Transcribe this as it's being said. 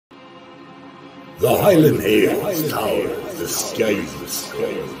The Highland Hills tower the skies.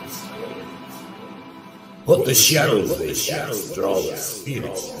 But the shadows they cast draw the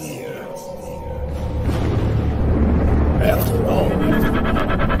spirits near. After all,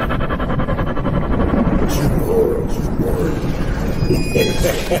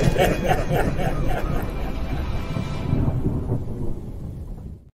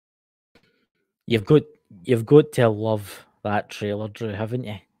 You've got to love that trailer, Drew, haven't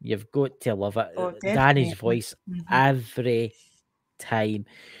you? You've got to love it. Oh, Danny's voice every time.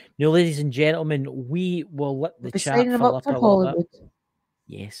 Now, ladies and gentlemen, we will let the chat fill up a little bit.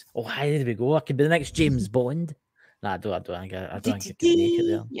 Yes. Oh, hi, there we go. I could be the next James Bond. Nah, I don't think I can make it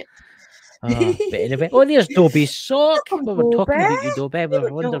there. Yep. But anyway, oh, there's Dobby Sock. We were talking about you, Dobby. We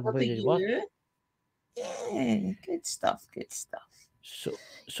were wondering where you were. Yeah, good stuff. So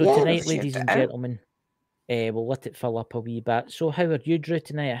tonight, ladies and gentlemen, we'll let it fill up a wee bit. So how are you, Drew,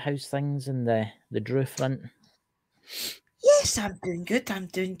 tonight? How's things in the Drew front? Yes, I'm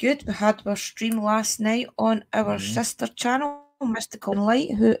doing good. We had our stream last night on our sister channel, Mystical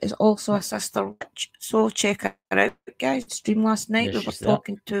Light, who is also a sister witch. So check her out, guys. Stream last night. We were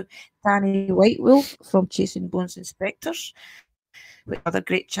talking to Danny Whitewolf from Chasing Bones Inspectors, with other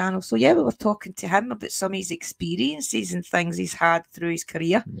great channels. So yeah, we were talking to him about some of his experiences and things he's had through his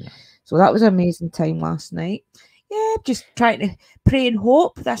career. Yeah. So that was an amazing time last night. Yeah, just trying to pray and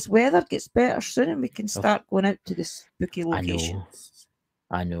hope this weather gets better soon and we can start going out to the spooky locations.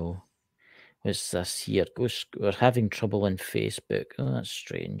 I know. What's this here? We're having trouble on Facebook. Oh, that's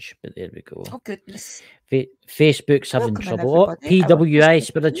strange, but there we go. Oh, goodness. Facebook's having trouble. Oh, PWI,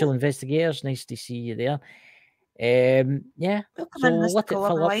 Spiritual Investigators. Nice to see you there. Yeah. Welcome in,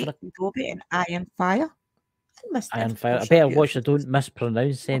 Mr. Light, Dobby, and Iron Fire. Iron Fire. I better watch I don't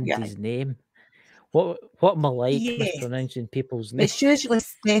mispronounce his name. What am I like mispronouncing people's names? It's usually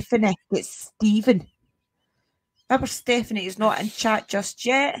Stephanie. It's Stephen. Remember, Stephanie is not in chat just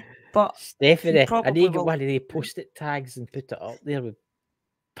yet, but Stephanie, I need to get one of the post-it tags and put it up there with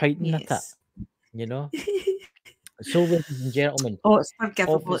pointing at it. You know? So, ladies and gentlemen. Oh, it's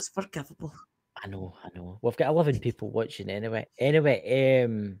forgivable. It's forgivable. I know. We've got 11 people watching anyway.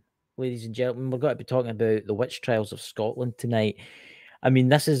 Ladies and gentlemen, we're going to be talking about the witch trials of Scotland tonight. I mean,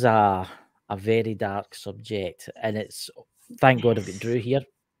 this is a very dark subject, and it's thank God I've got Drew here,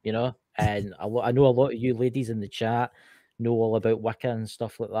 you know, and I know a lot of you ladies in the chat know all about Wicca and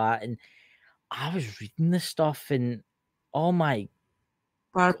stuff like that. And I was reading this stuff, and oh my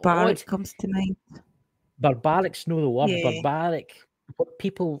barbaric God. Comes to mind. Barbaric's no the word. Barbaric. What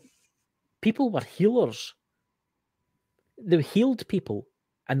people were healers. They healed people,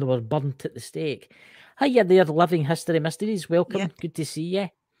 and they were burnt at the stake. Hiya there, Living History Mysteries. Welcome. Good to see you.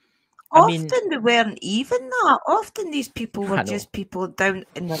 Often they weren't even that. Often these people were just people down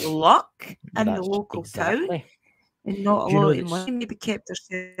in their luck in the local town and not a lot of money. Maybe kept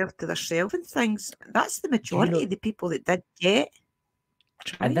themselves to themselves and things. That's the majority of the people that did get.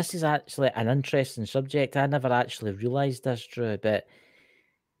 And this is actually an interesting subject. I never actually realised this, Drew, but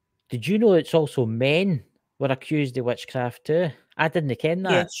did you know it's also men were accused of witchcraft too? I didn't ken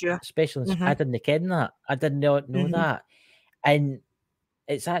that. Yeah, sure. Especially, I didn't ken that. I did not know that. And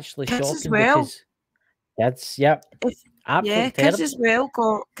it's actually shocking as well. Because kids, absolutely kids as well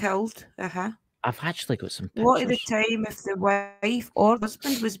got killed. I've actually got some pictures. A lot of the time, if the wife or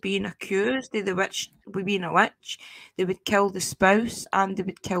husband was being accused of being a witch, they would kill the spouse and they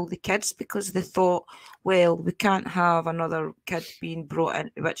would kill the kids because they thought, well, we can't have another kid being brought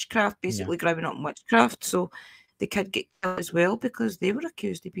into witchcraft, basically growing up in witchcraft. So the kid get killed as well because they were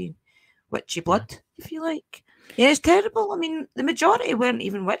accused of being witchy blood, if you like. Yeah, it's terrible. I mean, the majority weren't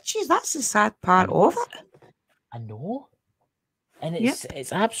even witches. That's the sad part of it. I know. And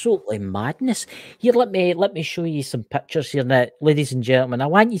it's absolutely madness. Here, let me show you some pictures here now, ladies and gentlemen. I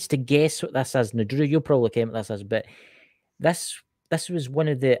want you to guess what this is. Now, Drew, you'll probably came what this is, but this was one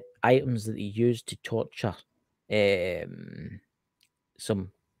of the items that they used to torture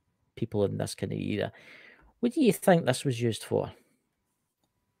some people in this kind of era. What do you think this was used for?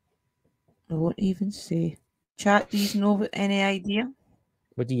 I won't even say. Chat, do you know any idea?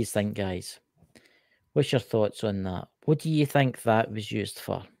 What do you think, guys? What's your thoughts on that? What do you think that was used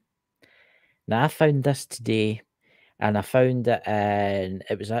for? Now, I found this today, and I found it in,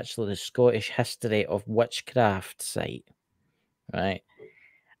 it was actually the Scottish History of Witchcraft site, right?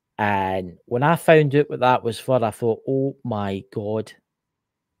 And when I found out what that was for, I thought, oh my God,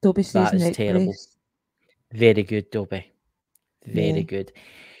 that is terrible. Very good, Dobby. Very good.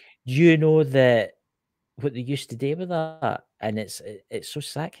 Do you know that what they used to do with that? And it's so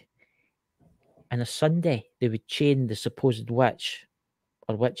sick. On a Sunday, they would chain the supposed witch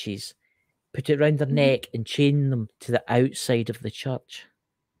or witches put it round their neck and chain them to the outside of the church.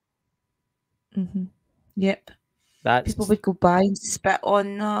 Yep. That's People would go by and spit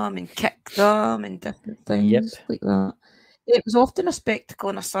on them and kick them and different things like that. It was often a spectacle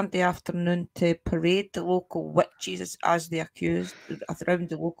on a Sunday afternoon to parade the local witches as the accused around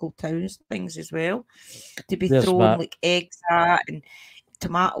the local towns, things as well, to be thrown like eggs at and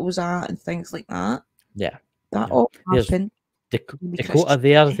tomatoes at and things like that. Yeah, that all happened. Dakota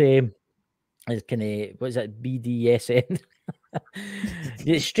there, is kind of, what is it, BDSN?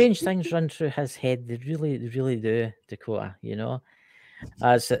 The strange things run through his head. They really do, Dakota, you know.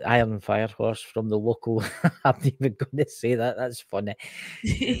 As Iron Fire Horse from the local. I'm not even going to say that. That's funny.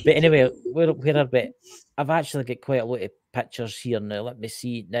 But anyway, where are we? I've actually got quite a lot of pictures here now. Let me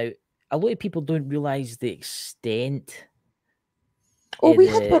see. Now, a lot of people don't realise the extent. Oh, we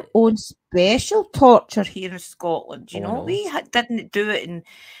had our own special torture here in Scotland. You know, we didn't do it in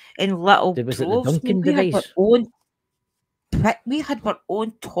little troves. We had our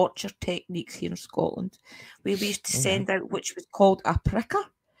own torture techniques here in Scotland. We used to send out which was called a pricker,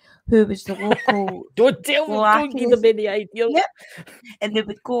 who was the local. Don't tell me, don't give them any idea. Yep. And they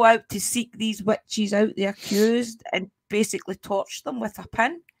would go out to seek these witches out, the accused, and basically torture them with a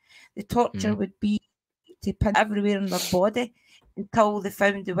pin. The torture would be to pin everywhere in their body until they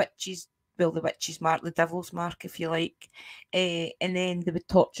found the witches. Well, the witch's mark, the devil's mark, if you like, and then they would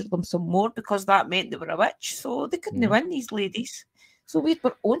torture them some more because that meant they were a witch. So they couldn't win, these ladies. So we had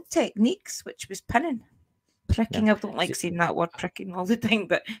our own techniques, which was pinning, pricking. I don't like saying that word, pricking, all the time,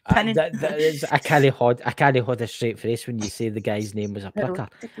 but pinning. I can't hold a straight face when you say the guy's name was a pricker.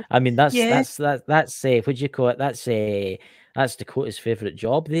 I mean, that's what do you call it? That's Dakota's favourite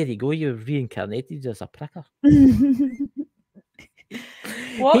job. There you go. You're reincarnated as a pricker.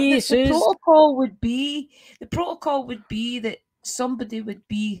 What the protocol would be that somebody would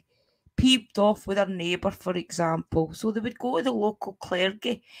be peeved off with their neighbour, for example. So they would go to the local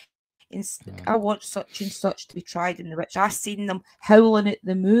clergy and I want such and such to be tried in the witch. I seen them howling at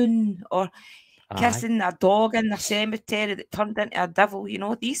the moon or kissing a dog in the cemetery that turned into a devil, you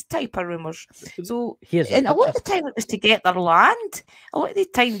know, these type of rumours. So and a lot of the time it was to get their land. A lot of the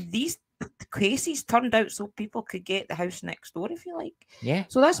time these cases turned out so people could get the house next door, if you like. Yeah.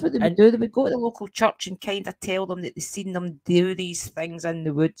 So that's what they would do. They would go to the local church and kind of tell them that they've seen them do these things in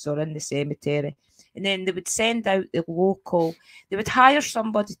the woods or in the cemetery. And then they would send out they would hire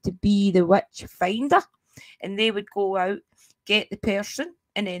somebody to be the witch finder. And they would go out, get the person,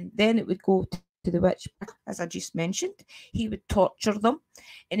 and then it would go to the witch, as I just mentioned. He would torture them.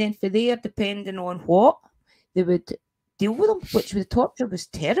 And then for there, depending on what, they would deal with them, which the torture was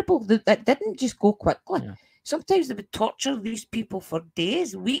terrible. That didn't just go quickly. Yeah. Sometimes they would torture these people for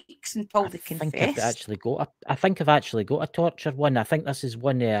days, weeks until they confessed. I think I've actually got a torture one. I think this is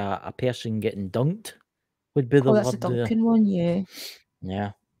one a person getting dunked. Would be the that's a dunking one, yeah.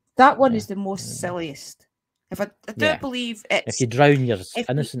 Yeah. That one is the most silliest. If I do believe it's if you drown, you're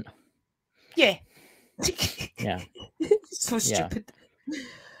innocent. Yeah. Yeah. So stupid.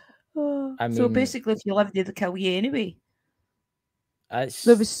 I mean, so basically, if you live there, they kill you anyway.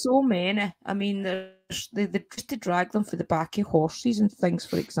 There was so many. I mean, they used to drag them for the back of horses and things,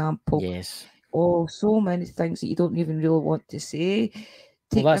 for example. Yes. Oh, so many things that you don't even really want to say.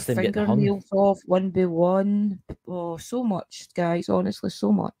 Take their fingernails off one by one. Oh, so much, guys. Honestly,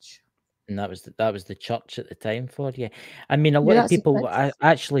 so much. And that was the church at the time for you. I mean, a lot of people. I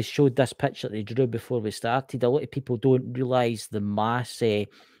actually showed this picture they drew before we started. A lot of people don't realise the mass. The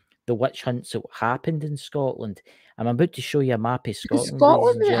witch hunts that happened in Scotland. I'm about to show you a map of Scotland.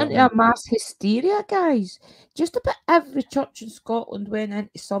 Scotland went into a mass hysteria, guys. Just about every church in Scotland went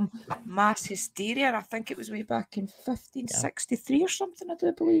into some mass hysteria. I think it was way back in 1563 or something, I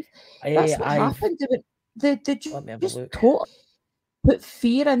do believe. That's what happened. They just totally put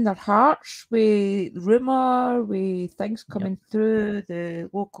fear in their hearts with rumour, with things coming through the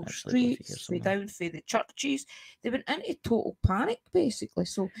local streets, down through the churches. They went into total panic, basically.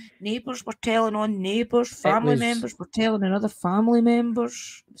 So neighbours were telling on neighbours, family members were telling on other family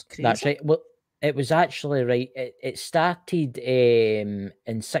members. It was crazy. That's right. Well, it was actually right. It started in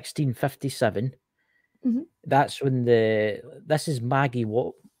 1657. Mm-hmm. That's when this is Maggie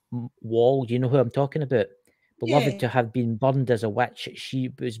Wall. You know who I'm talking about? Beloved to have been burned as a witch.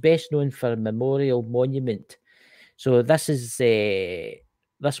 She was best known for a memorial monument. So this is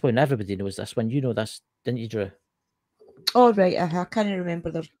this one. Everybody knows this one. You know this, didn't you, Drew? Oh, right. I can't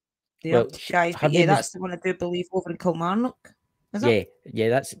remember the guys. But that's the one I do believe over in Kilmarnock. Is it? Yeah,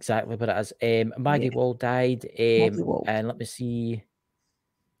 that's exactly what it is. Maggie Wall died. And let me see.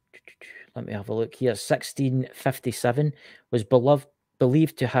 Let me have a look here. 1657 was beloved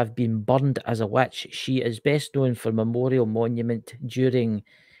believed to have been burned as a witch. She is best known for memorial monument during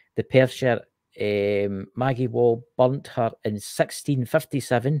the Perthshire. Maggie Wall burnt her in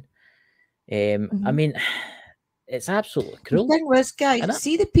 1657. I mean, it's absolutely The cruel. thing was, guys, Innit?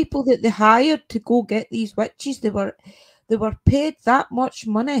 see the people that they hired to go get these witches, they were paid that much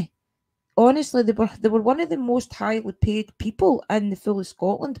money. Honestly, they were one of the most highly paid people in the full of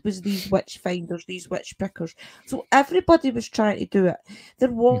Scotland, was these witch finders, these witch pickers. So everybody was trying to do it. There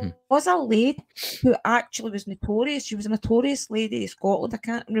was a lady who actually was notorious. She was a notorious lady in Scotland. I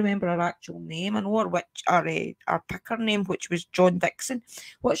can't remember her actual name. I know her witch, her picker name, which was John Dixon.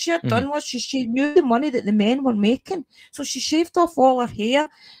 What she had done was she knew the money that the men were making, so she shaved off all her hair,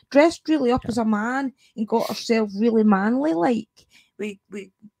 dressed really up as a man, and got herself really manly, like we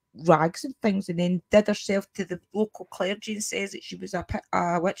rags and things, and then did herself to the local clergy and says that she was a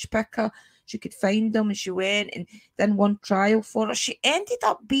witch picker. She could find them, and she went and then one trial for her. She ended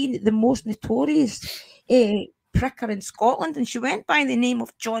up being the most notorious pricker in Scotland, and she went by the name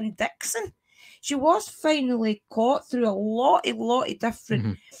of John Dixon. She was finally caught through a lot of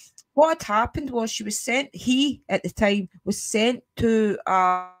different. What had happened was he at the time was sent to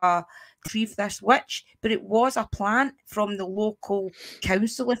retrieve this witch, but it was a plant from the local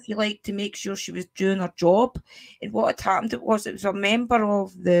council, if you like, to make sure she was doing her job. And what had happened it was a member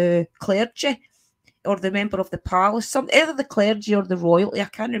of the clergy or the member of the palace, either the clergy or the royalty, I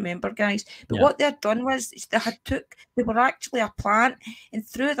can't remember, guys. But what they had done was they were actually a plant, and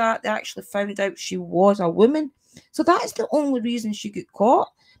through that they actually found out she was a woman. So that is the only reason she got caught.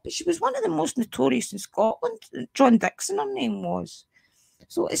 But she was one of the most notorious in Scotland. John Dixon, her name was.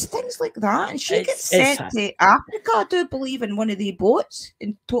 So it's things like that. And she gets sent to Africa, I do believe, in one of the boats,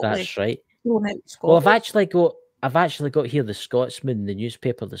 and totally That's right. thrown out of Scotland. Well, I've actually got here the Scotsman, the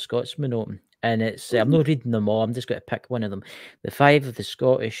newspaper, the Scotsman open, and it's I'm not reading them all. I'm just going to pick one of them. The 5 of the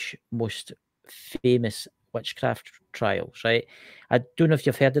Scottish most famous witchcraft trials. Right. I don't know if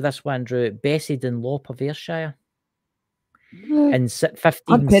you've heard of this one, Drew. Bessie Dunlop of Ayrshire. In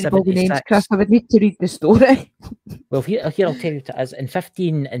 1576, Chris. I would need to read the story. Well, here I'll tell you what it is. In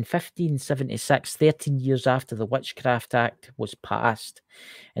 1576, 13 years after the Witchcraft Act was passed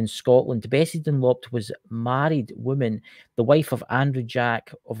in Scotland, Bessie Dunlop was married woman, the wife of Andrew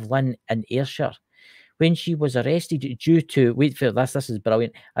Jack of Lynn in Ayrshire. When she was arrested due to, wait for this is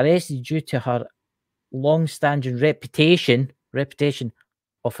brilliant, arrested due to her long-standing reputation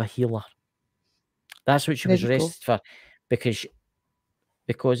of a healer. That's what she was arrested for, because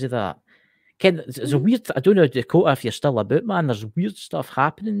of that. Ken, it's a weird. I don't know, Dakota, if you're still about, man. There's weird stuff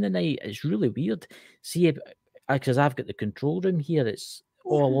happening tonight. It's really weird. See, because I've got the control room here. It's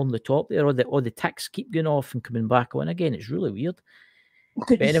all along the top there. All the ticks keep going off and coming back on again. It's really weird.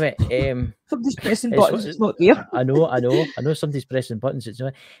 But anyway, somebody's pressing buttons. It's not there. I know. Somebody's pressing buttons. It's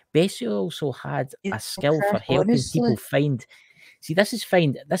not. Bessie also had a skill for helping people find. See, this is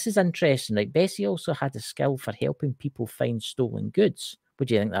fine. This is interesting. Like, Bessie also had a skill for helping people find stolen goods. What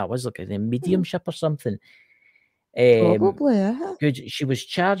do you think that was? Like a mediumship or something? Probably. Good. She was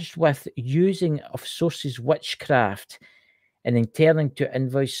charged with using of sources witchcraft and intending to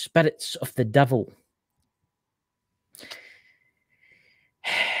invoice spirits of the devil.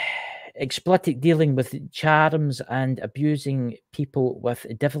 Explicit dealing with charms and abusing people with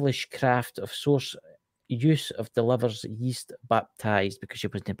devilish craft of source use of delivers yeast baptized, because she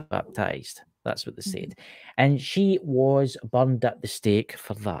wasn't baptized. That's what they said. And she was burned at the stake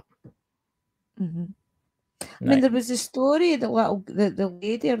for that. I mean, there was a story, the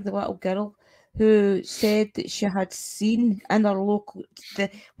lady or the little girl who said that she had seen in her local,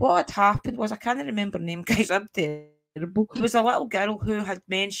 what had happened was, I can't remember her name, guys, I'm terrible. It was a little girl who had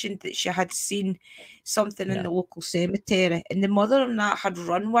mentioned that she had seen something in the local cemetery, and the mother and that had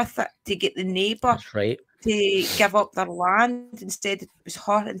run with it to get the neighbour to give up their land. Instead, it was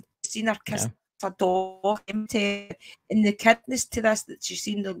her, and seen her kiss a dog empty. And the kidness to this, that she's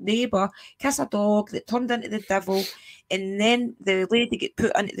seen the neighbour kiss a dog that turned into the devil, and then the lady get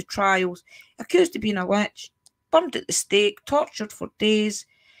put into the trials, accused of being a witch, burned at the stake, tortured for days,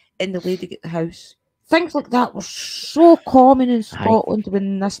 and the lady get the house. Things like that were so common in Scotland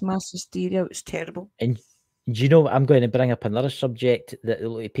when this mass hysteria. It was terrible. And do you know, I'm going to bring up another subject that a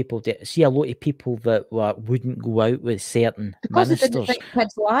lot of people see. A lot of people that wouldn't go out with certain ministers. They didn't think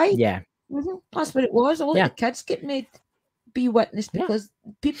kids lied. Yeah, that's what it was. A lot of kids get made be witness because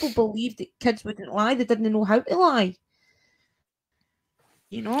people believed that kids wouldn't lie. They didn't know how to lie.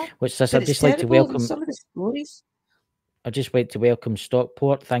 You know. Which this, I'd just like to welcome some of the stories. I'd just like to welcome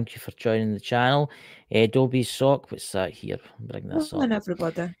Stockport. Thank you for joining the channel. Dobby's Sock, what's that here? Bring this up. And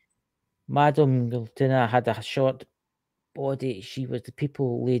everybody. Madam Gultina had a short body. She was the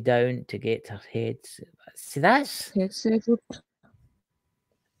people lay down to get her heads. See, that's Head severed.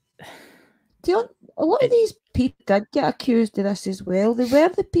 A lot of these people did get accused of this as well. They were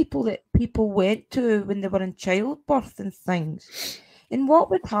the people that people went to when they were in childbirth and things. And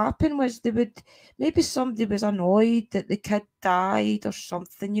what would happen was maybe somebody was annoyed that the kid died or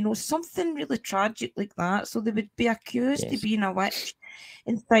something, something really tragic like that. So they would be accused of being a witch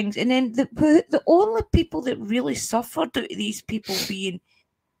and things. And then the only people that really suffered out of these people being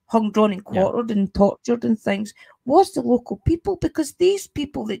hung, drawn, and quartered and tortured and things was the local people, because these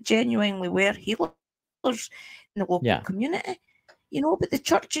people that genuinely were healers in the local community, but the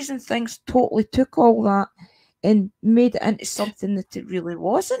churches and things totally took all that and made it into something that it really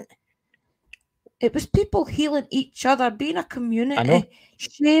wasn't. It was people healing each other, being a community,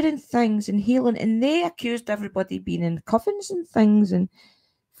 sharing things and healing, and they accused everybody being in covens and things, and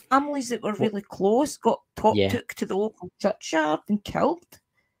families that were really close got took to the local churchyard and killed.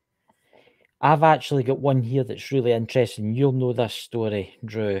 I've actually got one here that's really interesting. You'll know this story,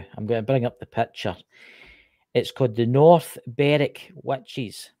 Drew. I'm going to bring up the picture. It's called the North Berwick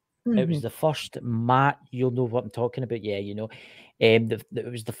Witches. Mm-hmm. It was the first you'll know what I'm talking about. Yeah,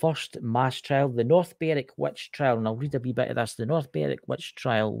 it was the first mass trial, the North Berwick witch trial. And I'll read a wee bit of this. The North Berwick witch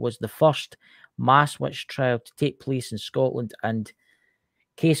trial was the first mass witch trial to take place in Scotland, and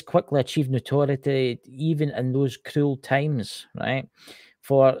case quickly achieved notoriety even in those cruel times, right?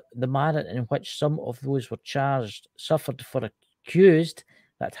 For the manner in which some of those were charged suffered for accused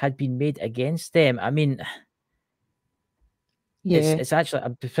that had been made against them. I mean, it's actually,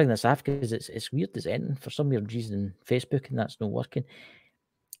 I'm bringing this off because it's weird as anything. For some weird reason, Facebook and that's not working.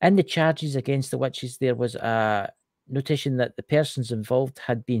 In the charges against the witches, there was a notation that the persons involved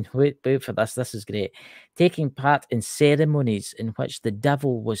had been, wait for this is great, taking part in ceremonies in which the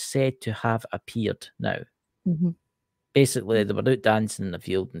devil was said to have appeared. Now, basically, they were out dancing in the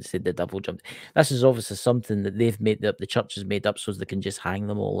field and said the devil jumped. This is obviously something that they've made up, the church has made up, so they can just hang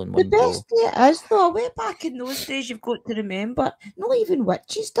them all in one go. The best thing is, though, way back in those days, you've got to remember, not even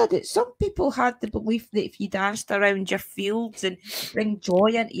witches did it. Some people had the belief that if you danced around your fields and bring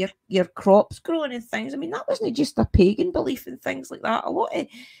joy into your crops growing and things, I mean, that wasn't just a pagan belief and things like that. A lot of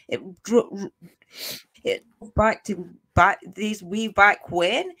it back to days way back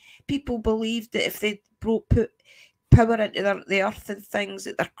when people believed that if they put power into the earth and things,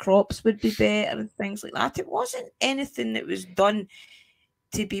 that their crops would be better and things like that. It wasn't anything that was done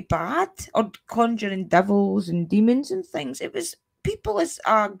to be bad or conjuring devils and demons and things. It was people as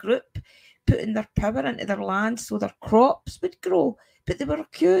a group putting their power into their land so their crops would grow, but they were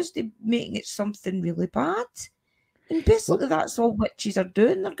accused of making it something really bad. And basically that's all witches are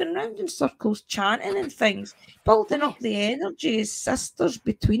doing. They're going around in circles chanting and things, building up the energy as sisters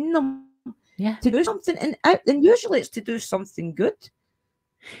between them. Yeah, to do something, and usually it's to do something good.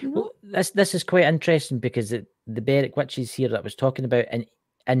 Well, this is quite interesting because the Berwick witches here that I was talking about, in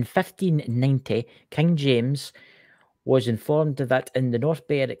 1590, King James was informed that in the North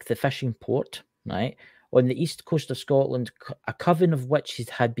Berwick, the fishing port, right, on the east coast of Scotland, a coven of witches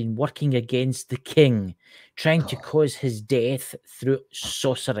had been working against the king, trying to cause his death through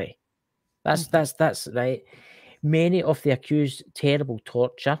sorcery. That's right. Many of the accused terrible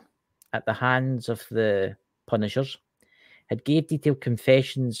torture at the hands of the punishers, had gave detailed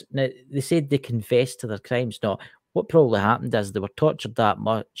confessions. Now, they said they confessed to their crimes. No, what probably happened is they were tortured that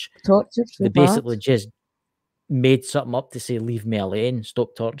much. They basically just made something up to say, leave me alone,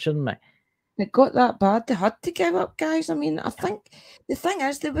 stop torturing me. It got that bad. They had to give up, guys. I mean, I think the thing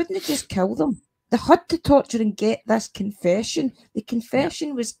is, they wouldn't just kill them. They had to torture and get this confession. The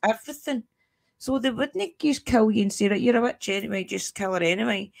confession was everything. So they wouldn't just kill you and say, right, you're a witch anyway, just kill her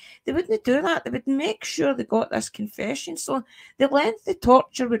anyway. They wouldn't do that. They would make sure they got this confession. So the length of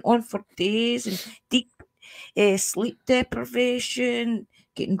torture went on for days, and deep sleep deprivation,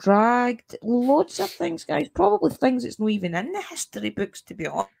 getting dragged, loads of things, guys. Probably things that's not even in the history books, to be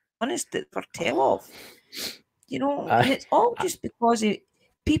honest, that were tell of. And it's all just because of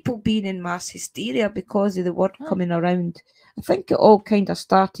people being in mass hysteria because of the word coming around. I think it all kind of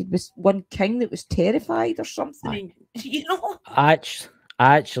started with one king that was terrified or something. I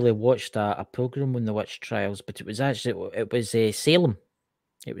actually watched a program on the witch trials, but it was Salem.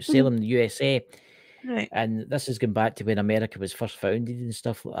 It was Salem, the USA. Right. And this is going back to when America was first founded and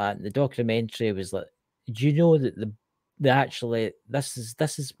stuff like that. And the documentary was like, do you know that this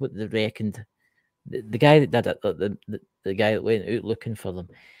is what they reckoned. The guy that did it, the guy that went out looking for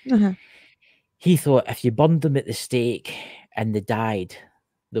them, he thought if you burned them at the stake and they died,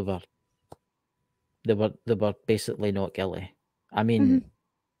 they were basically not guilty. I mean,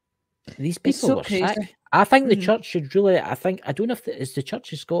 these people were sick. I think the Mhm. church should really. I don't know if is the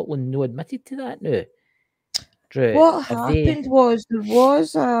Church of Scotland no admitted to that now. Drew, What have they? happened was there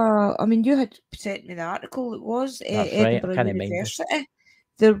was I mean, you had sent me the article. It was That's right. I Edinburgh can't mind it. University.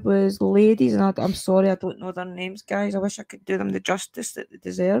 There was ladies, and I'm sorry, I don't know their names, guys. I wish I could do them the justice that they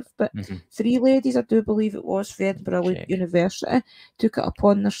deserve. But Mhm. 3 ladies, I do believe it was, for Edinburgh Check. University, took it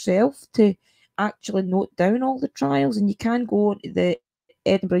upon themselves to actually note down all the trials, and you can go to the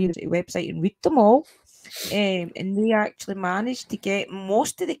Edinburgh University website and read them all. And they actually managed to get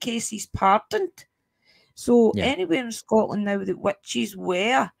most of the cases pardoned. So Yeah. anywhere in Scotland now that witches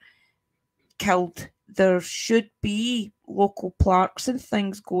were killed, there should be local plaques and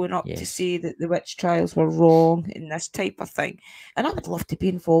things going up to Yes. say that the witch trials were wrong and this type of thing. And I would love to be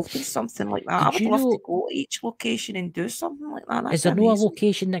involved in something like that. I Did would you love to know? go to each location and do something like that. Is That'd there be no a amazing.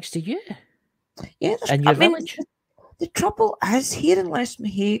 location next to you Yeah, in I your mean, village? the trouble is here in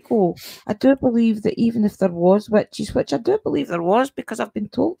Lesmahago, I do believe that even if there was witches, which I do believe there was because I've been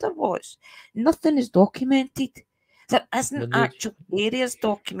told there was, nothing is documented. There isn't Well, they- actual areas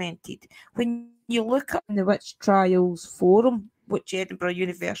documented. When you look up in the Witch Trials Forum, which Edinburgh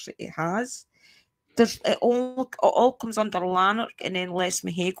University has, it all comes under Lanark and then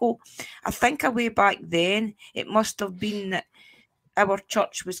Lesmahago. I think a way back then it must have been that our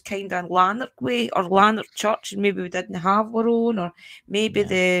church was kind of Lanark way or Lanark church, and maybe we didn't have our own, or maybe Yeah.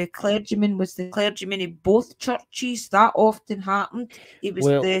 the clergyman was the clergyman of both churches. That often happened. He was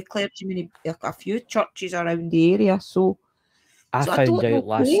Well, the clergyman of a few churches around the area. So I I found don't know out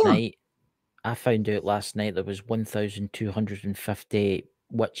last where. night. I found out last night there was 1,250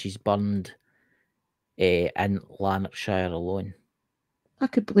 witches burned in Lanarkshire alone. I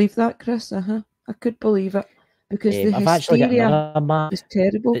could believe that, Chris. I could believe it because the I've actually got hysteria another map is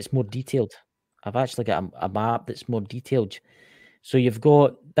terrible. that's more detailed. I've actually got a map that's more detailed. So you've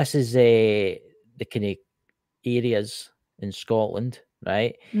got this is the kind of areas in Scotland,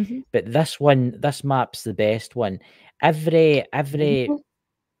 right? Mhm. But this map's the best one. Every Beautiful.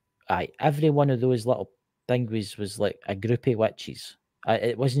 every one of those little things was like a group of witches.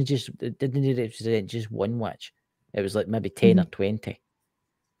 It wasn't just it didn't represent just one witch. It was like maybe 10 or 20.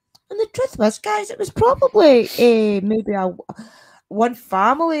 And the truth was, guys, it was probably maybe one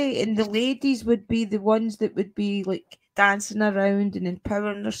family, and the ladies would be the ones that would be like dancing around and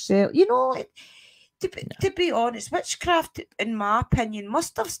empowering themselves. You know, to be honest, witchcraft, in my opinion,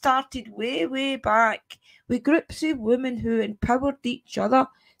 must have started way, way back with groups of women who empowered each other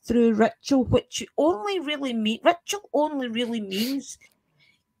through ritual, which only really means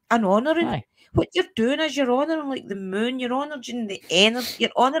an honouring. Aye. What you're doing is you're honouring like the moon, you're honouring the energy,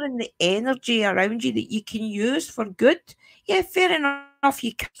 you're honouring the energy around you that you can use for good. Yeah, fair enough,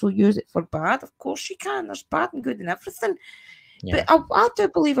 you can also use it for bad. Of course you can. There's bad and good in everything. Yeah. But I do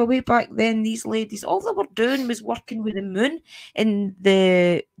believe way back then, these ladies, all they were doing was working with the moon and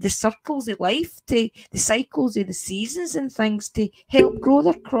the circles of life, to the cycles of the seasons and things, to help grow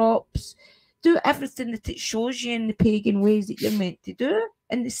their crops, do everything that it shows you in the pagan ways that you're meant to do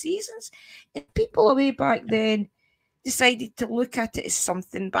in the seasons. And people way back then decided to look at it as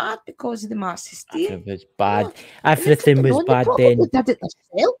something bad because of the mass hysteria. Everything was bad. And Everything flipping was on, they bad probably then. did it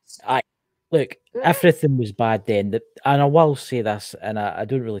themselves. Look, everything was bad then. And I will say this, and I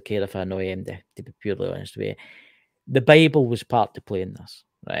don't really care if I annoy him, to be purely honest with you. The Bible was part to play in this,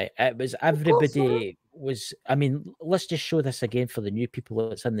 right? It was everybody was. I mean, let's just show this again for the new people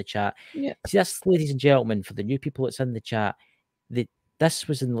that's in the chat. Yeah. See this, ladies and gentlemen, for the new people that's in the chat. This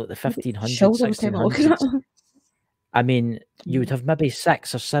was in like the 1500s, Show them time to look at 1600s. it. I mean, you would have maybe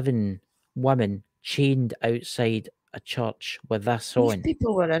 6 or 7 women chained outside a church with this These on.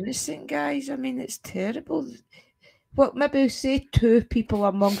 people were innocent, guys. I mean, it's terrible. What, maybe say 2 people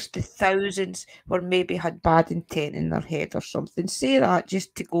amongst the thousands were maybe had bad intent in their head or something. Say that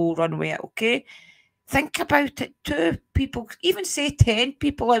just to go run with it, okay? Think about it. 2 people, even say 10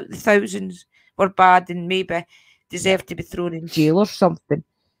 people out of the thousands were bad and maybe deserved to be thrown in jail or something.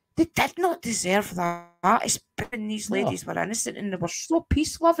 They did not deserve that. Especially these ladies were innocent and they were so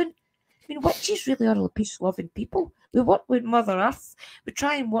peace loving. I mean, witches really are peace-loving people. We work with Mother Earth. We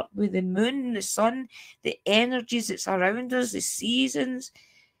try and work with the moon, the sun, the energies that's around us, the seasons.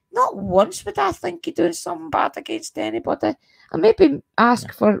 Not once would I think of doing something bad against anybody. I maybe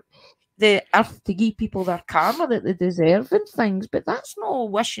ask for the earth to give people their karma that they deserve and things, but that's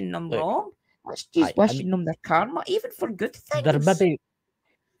not wishing them wrong. That's just wishing them their karma, even for good things.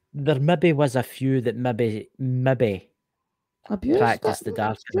 There maybe was a few that maybe abused practiced the it.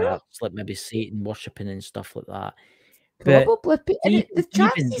 darker arts, like maybe Satan worshipping and stuff like that. Probably. And even, the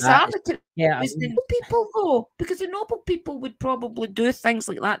chances that are is, that it yeah, I was the mean, noble people, though, because the noble people would probably do things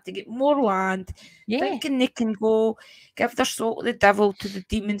like that to get more land, yeah, thinking they can go give their soul to the devil, to the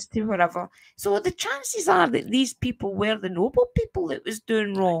demons, to wherever. So the chances are that these people were the noble people that was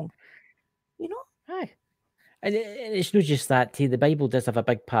doing wrong. You know? aye. And it's not just that, too. The Bible does have a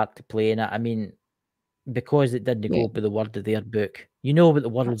big part to play in it. I mean, because it didn't Yeah. go by the word of their book. You know what the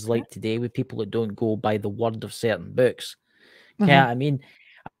world's That's like it. today with people that don't go by the word of certain books. Uh-huh. Yeah, I mean,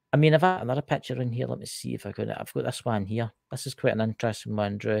 I've got another picture in here. Let me see if I got it. I've got this one here. This is quite an interesting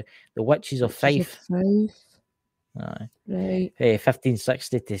one, Drew. The Witches of Fife. Aye. Right.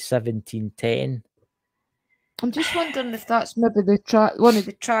 1560 to 1710. I'm just wondering if that's maybe one of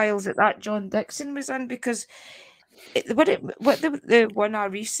the trials that John Dixon was in, because what the one I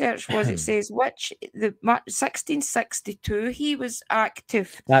researched was, it says 1662 he was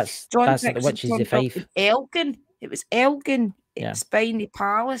active. That's John at the Dixon Witches of turned up Fife. in Elgin. It was Elgin Yeah. at Spiny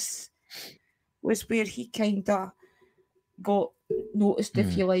Palace was where he kind of got noticed,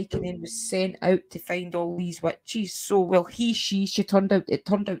 if you like, and then was sent out to find all these witches. So, well, she turned out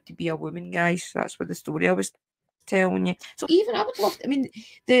to be a woman, guys. That's what the story I was telling you. So even I would love to, I mean,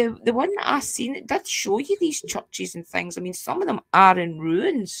 the one that I seen, it did show you these churches and things. I mean, some of them are in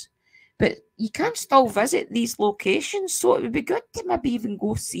ruins, but you can still visit these locations, so it would be good to maybe even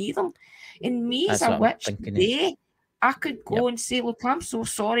go see them. And me as a witch today, I could go and say, look, I'm so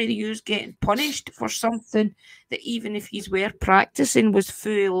sorry that you're getting punished for something that, even if you were practicing, was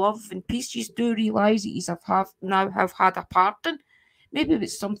full of love and peace. You do realise that you now have had a pardon. Maybe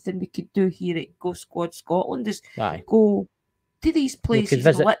it's something we could do here at Ghost Squad Scotland, is go to these places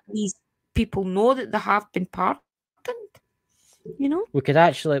and let these people know that they have been pardoned. You know? We could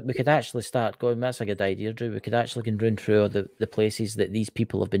actually start going. That's a good idea, Drew. We could actually go run through all the places that these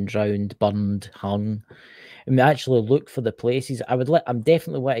people have been drowned, burned, hung, and we actually look for the places. I'm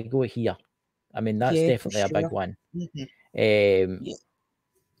definitely want to go here. I mean, that's definitely a big one. I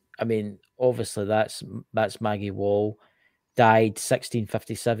mean, obviously that's Maggie Wall, died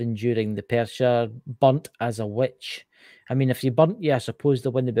 1657 during the Persia, burnt as a witch. I mean, if you burnt you, I suppose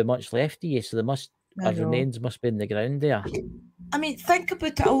there wouldn't be much left of you, so her remains must be in the ground there. I mean, think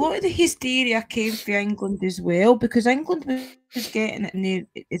about it. A lot of the hysteria came from England as well, because England was getting it, and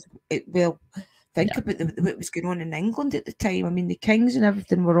think about what was going on in England at the time. I mean, the kings and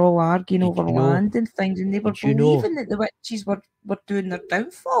everything were all arguing over land and things, and they were believing that the witches were doing their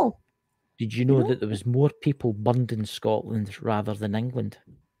downfall. Did you know that there was more people burned in Scotland rather than England?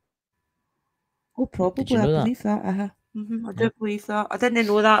 Oh, probably. I believe that. I do believe that. I didn't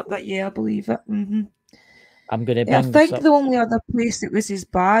know that, but yeah, I believe it. I'm going to bring I think the only other place that was as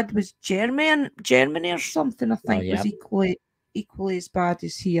bad was Germany or something. I think was equally as bad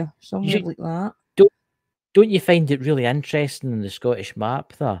as here, somewhere like that. Don't you find it really interesting in the Scottish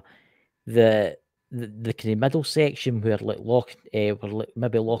map there, the kind of middle section where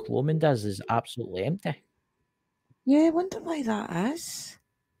maybe Loch Lomond is absolutely empty? Yeah, I wonder why that is.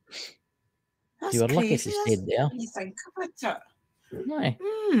 That's you were crazy. Lucky to stay there. When you think about it. Aye.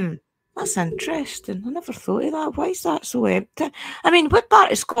 That's interesting. I never thought of that. Why is that so empty? I mean, what part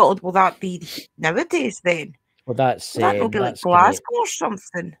of Scotland will that be nowadays then? Well, that's will that not be like Glasgow or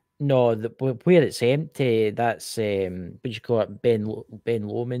something? No, where it's empty, that's what you call it, Ben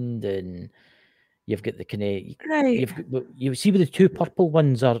Lomond, and you've got the kind of you see where the two purple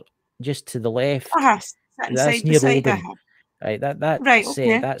ones are just to the left. That's near Oban. Right,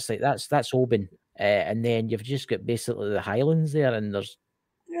 that's Oban, and then you've just got basically the Highlands there, and there's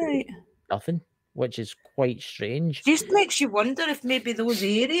nothing, which is quite strange. Just makes you wonder if maybe those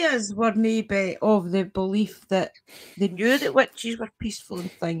areas were maybe of the belief that they knew that witches were peaceful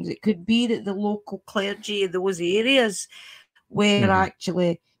and things. It could be that the local clergy of those areas were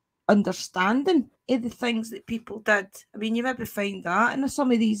actually understanding of the things that people did. I mean, you maybe find that in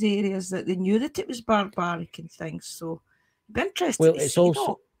some of these areas that they knew that it was barbaric and things. So it'd be interesting to see.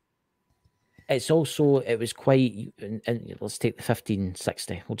 It was quite, and let's take the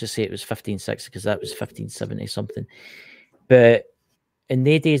 1560. We'll just say it was 1560 because that was 1570 something. But in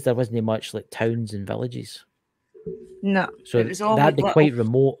their days, there wasn't much like towns and villages. No, so it was all that'd be quite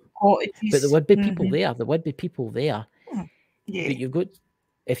remote. Cottages. But there would be people there. There would be people there. Yeah. But you've got,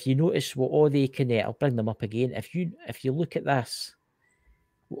 if you notice what all they connect, I'll bring them up again. If you look at this,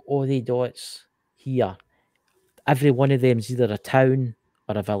 all the dots here, every one of them is either a town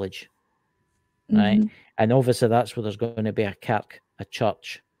or a village. Right, and obviously that's where there's going to be a kirk, a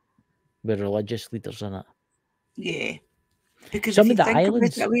church, with religious leaders in it. Yeah, because some of the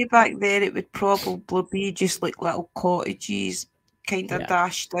islands, about it, way back there, it would probably be just like little cottages, kind of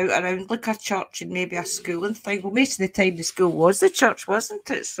dashed out around like a church and maybe a school and thing. Well, most of the time the school was the church, wasn't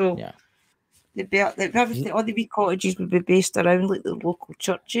it? So everything, all the wee cottages would be based around like the local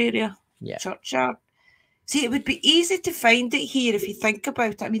church area, churchyard. See, it would be easy to find it here if you think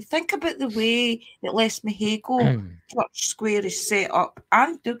about it. I mean, think about the way that Les Mahago Church Square is set up,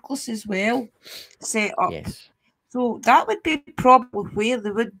 and Douglas as well set up. Yes. So that would be probably where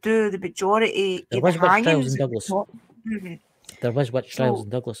they would do the majority of the hangings. There was witch trials in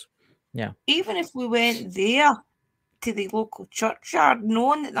Douglas. Yeah. Even if we went there to the local churchyard,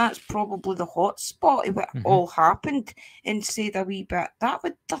 knowing that that's probably the hot spot of what all happened, and said a wee bit, I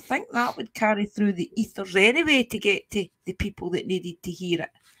think that would carry through the ethers anyway to get to the people that needed to hear it.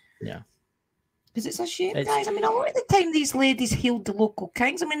 Yeah. Because it's a shame, guys. I mean, a lot of the time these ladies healed the local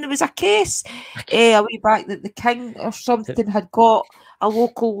kings. I mean, there was a case a way back that the king or something had got a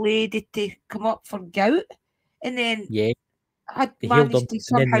local lady to come up for gout, and then had managed to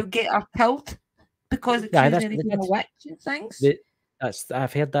somehow get her killed because the accused of being a witch and things.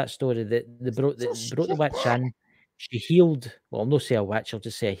 I've heard that story that they brought the witch in. She healed. Well, I'll not say a witch. I'll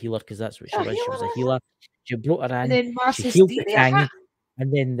just say a healer because that's what she was. She was a healer. She brought her in. And then she healed the king.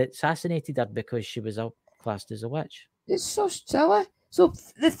 And then they assassinated her because she was classed as a witch. It's so silly. So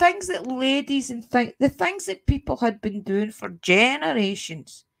the things that ladies and the things that people had been doing for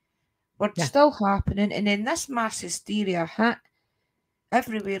generations were still happening. And then this mass hysteria hit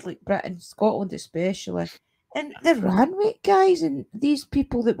everywhere, like Britain, Scotland especially. And they ran with it, guys. And these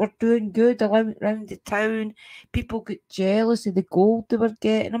people that were doing good around the town, people got jealous of the gold they were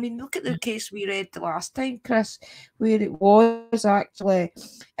getting. I mean, look at the case we read the last time, Chris, where it was actually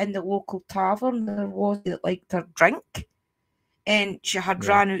in the local tavern. There was that liked her drink, and she had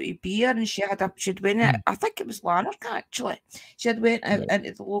ran out of beer, and she'd went out. I think it was Lanark actually. She had went out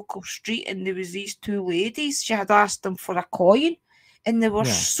into the local street, and there was these two ladies. She had asked them for a coin. And they were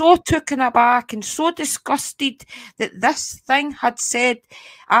so taken aback and so disgusted that this thing had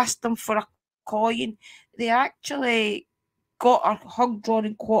asked them for a coin. They actually got her hung, drawn,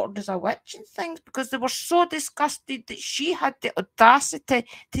 and quartered as a witch and things because they were so disgusted that she had the audacity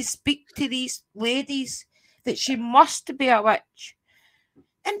to speak to these ladies that she must be a witch.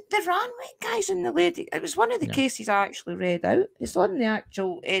 And they ran with it, guys, and the lady. It was one of the cases I actually read out. It's on the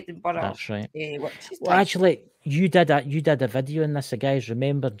actual Edinburgh. That's right. Well, actually, you did a video on this, guys.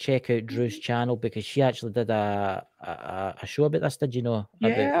 Remember, check out Drew's channel because she actually did a show about this. Did you know?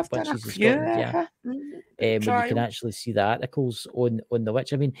 Yeah, about witches in Scotland. Yeah. When you can actually see the articles on the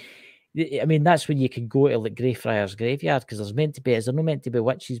witch. I mean, that's when you can go to like Greyfriars Graveyard because there's meant to be. Is there not meant to be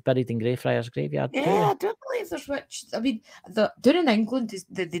witches buried in Greyfriars Graveyard? Yeah, I do believe there's witches. I mean, down in England,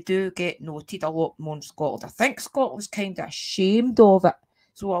 they do get noted a lot more in Scotland. I think Scotland's kind of ashamed of it.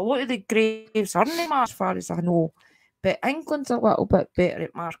 So a lot of the graves are not as far as I know. But England's a little bit better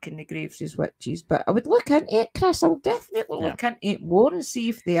at marking the graves as witches. But I would look into it, Chris. I will definitely look into it more and see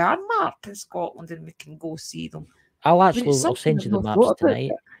if they are marked in Scotland and we can go see them. I'll send you the maps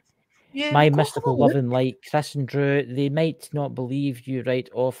tonight. Yeah, My mystical love and light, Chris and Drew, they might not believe you right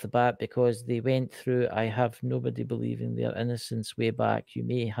off the bat because they went through, I have nobody believing their innocence way back. You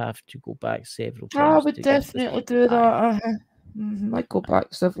may have to go back several times. I would definitely do that. I'd go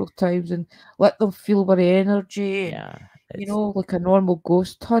back several times and let them feel their energy. Yeah. You know, like a normal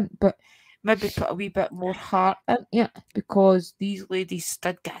ghost hunt, but maybe put a wee bit more heart in it because these ladies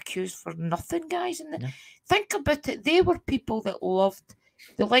did get accused for nothing, guys. And think about it, they were people that loved.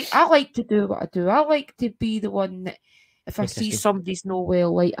 I like to do what I do. I like to be the one that if I see somebody's no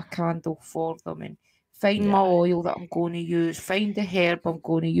well, light a candle for them and find my oil that I'm going to use, find the herb I'm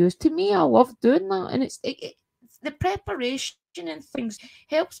going to use. To me, I love doing that. And it's the preparation and things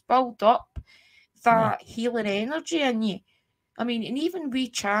helps build up that healing energy in you. I mean, and even we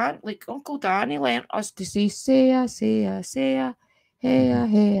chant, like Uncle Danny learnt us to say, "Say, say, say."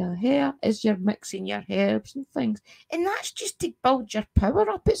 Here, as you're mixing your herbs and things. And that's just to build your power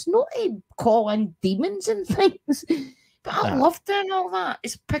up. It's not to call in demons and things. But I love doing all that.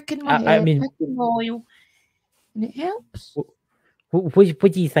 It's picking my herb, picking my oil. And it helps.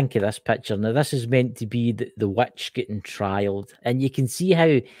 What do you think of this picture? Now, this is meant to be the witch getting trialed. And you can see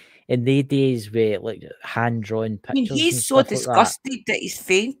how in the days where like hand-drawn pictures. I mean, he's so disgusted that he's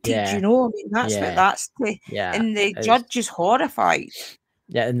fainted, you know. I mean, that's what that's to. And the judge is horrified.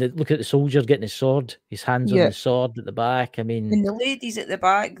 Yeah, and look at the soldier getting his sword, his hands on the sword at the back. I mean, and the ladies at the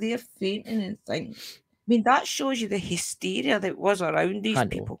back, they're fainting and things. I mean, that shows you the hysteria that was around these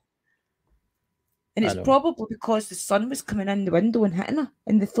people. And it's probably because the sun was coming in the window and hitting her,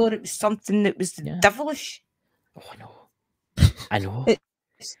 and they thought it was something that was devilish. Oh, I know.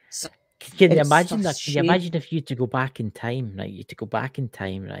 Can you It's imagine a that? Can you shame. imagine if you had to go back in time, right? You had to go back in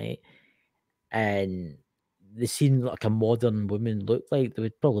time, right? And they seen like a modern woman look like, they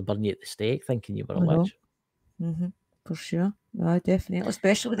would probably burn you at the stake thinking you were a I know. witch. For sure. Definitely.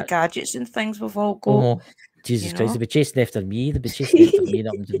 Especially with the gadgets and things we've all got. Oh, Jesus Christ, they'd be chasing after me. They'd be chasing after me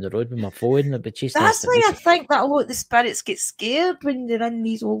up and down the road with my phone. They'd be chasing That's after why me. I think that a lot of the spirits get scared when they're in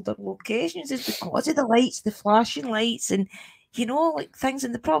these older locations, is because of the lights, the flashing lights, and like things,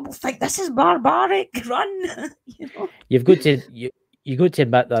 and they probably think this is barbaric. Run, You've got to you got to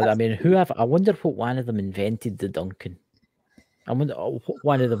admit that. I mean, I wonder what one of them invented the Duncan. I wonder what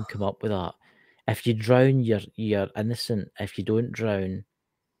one of them come up with that. If you drown, you're innocent. If you don't drown,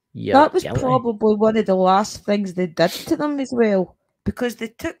 you're That was guilty. probably one of the last things they did to them as well, because they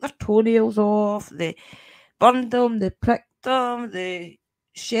took their toenails off, they burned them, they pricked them, they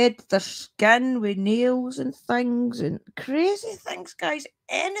shed their skin with nails and things, and crazy things, guys.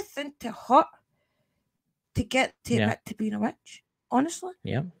 Anything to hurt, to get to admit to being a witch, honestly.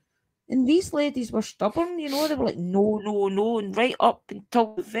 Yeah. And these ladies were stubborn, they were like, no, no, no, and right up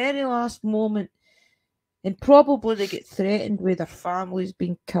until the very last moment. And probably they get threatened with their families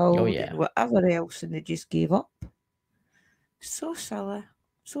being killed and whatever else, and they just gave up. So silly.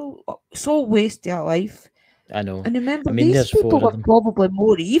 So wasted a life. I know. And remember, these people were probably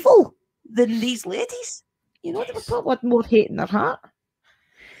more evil than these ladies. They were probably more hate in their heart.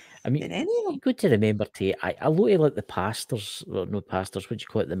 I mean, than any of them. You got to remember, a lot of like the pastors, well, no pastors, what do you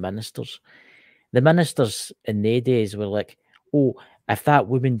call it, the ministers? The ministers in their days were like, oh, if that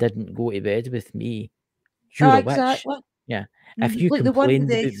woman didn't go to bed with me, you're a witch. Yeah. If you like complained the one about with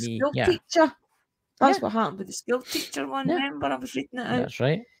the me, school teacher. That's what happened with the school teacher one. Remember, I was reading it out. That's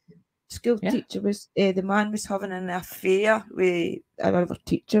right. School teacher was the man was having an affair with another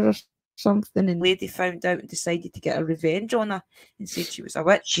teacher or something, and the lady found out and decided to get a revenge on her and said she was a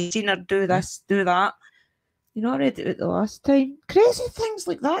witch. She'd seen her do this, do that. I read it the last time. Crazy things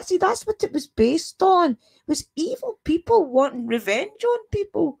like that. See, that's what it was based on. It was evil people wanting revenge on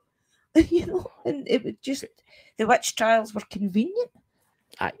people. And it would just, the witch trials were convenient.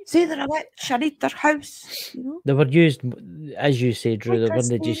 Say they're a witch, I need their house. They were used, as you say, Drew. They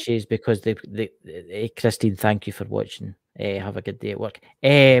weren't just used because they Christine, thank you for watching. Have a good day at work.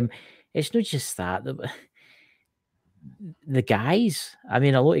 It's not just that. The guys, I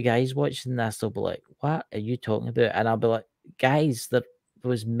mean, a lot of guys watching this, they'll be like, "What are you talking about?" And I'll be like, "Guys, there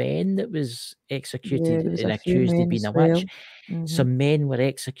was men that was executed and accused of being a witch. Some men were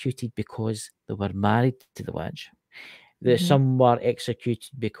executed because they were married to the witch. Some were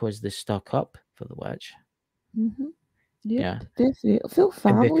executed because they stuck up for the witch. Yeah, definitely. Full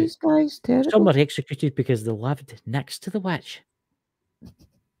families, guys. Terrible. Some were executed because they lived next to the witch.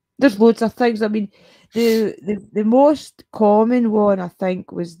 There's loads of things. I mean, the most common one, I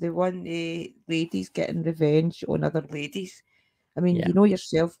think, was the one ladies getting revenge on other ladies. I mean,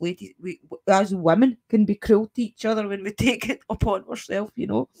 yourself, ladies, we as women can be cruel to each other when we take it upon ourselves,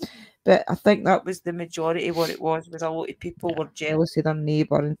 But I think that was the majority of what it was a lot of people were jealous of their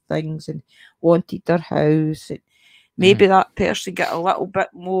neighbour and things and wanted their house. And maybe that person got a little bit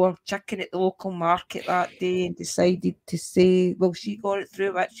more chicken at the local market that day and decided to say, well, she got it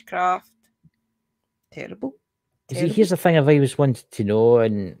through witchcraft. Terrible. See, here's the thing I've always wanted to know,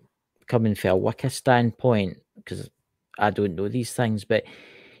 and coming from a Wicca standpoint, because I don't know these things, but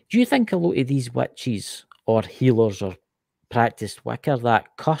do you think a lot of these witches or healers or practiced Wicca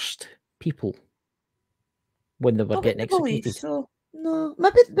that cursed people when they were getting executed? So. No,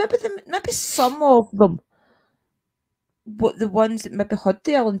 maybe some of them. But the ones that maybe had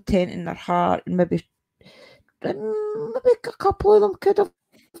the ill intent in their heart, and maybe a couple of them could have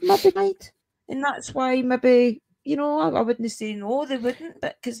maybe died, and that's why maybe I wouldn't say no, they wouldn't,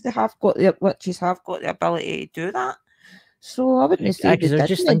 but because witches have got the ability to do that, so I wouldn't say they didn't.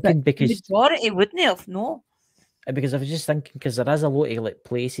 Just thinking because the majority wouldn't have, no. Because I was just thinking, because there is a lot of like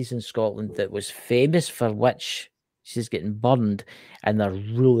places in Scotland that was famous for witches getting burned, and they're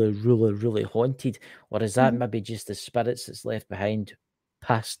really, really, really haunted. Or is that maybe just the spirits that's left behind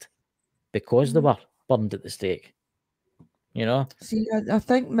past because they were burned at the stake? See, I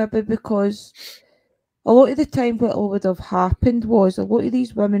think maybe because a lot of the time what would have happened was a lot of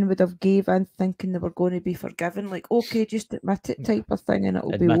these women would have gave in thinking they were going to be forgiven, like, okay, just admit it type of thing and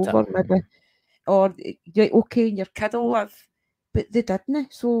it'll be over, maybe. Or, okay, and your kid will live. But they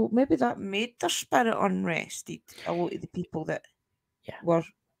didn't. So maybe that made their spirit unrested. A lot of the people that were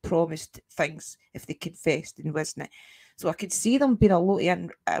promised things if they confessed and wasn't it. So I could see them being a lot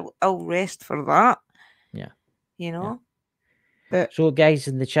of ill rest for that. Yeah. But so, guys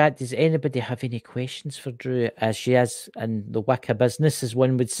in the chat, does anybody have any questions for Drew, as she is in the Wicca business, as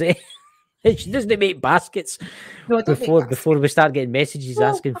one would say? She doesn't make baskets No, I don't make before we start getting messages Well,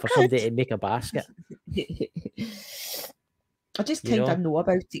 asking I for somebody could. to make a basket. I just You kind of know? know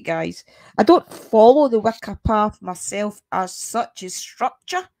about it, guys. I don't follow the Wicca path myself as such as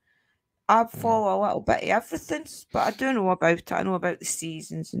structure. I follow a little bit of everything, but I do know about it. I know about the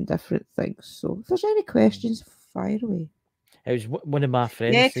seasons and different things. So if there's any questions, fire away. It was one of my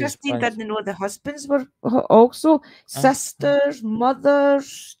friends. Yeah, says Christine once- didn't know the husbands were also Ah, sisters,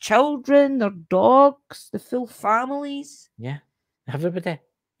 mothers, children, their dogs, the full families. yeah, everybody,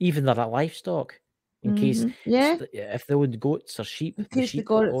 even their livestock, in case Yeah, if they owned goats or sheep, in the case they sheep,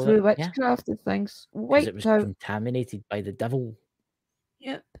 got it all through that, yeah, witchcraft and things. because it was Wiped out. contaminated by the devil.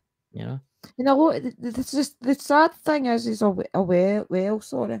 Yep. You know. And a lot. The sad thing is sorry,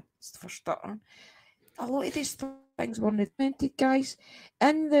 it's for stuttering. A lot of these things weren't invented, guys.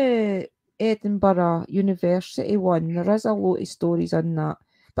 In the Edinburgh University one, there is a lot of stories in that,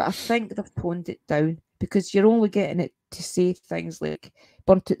 but I think they've toned it down because you're only getting it to say things like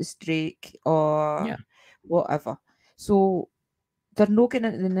burnt at the stake or whatever. So they're not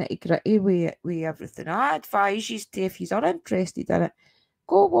getting into the nitty gritty with everything. I advise you to, if you are interested in it,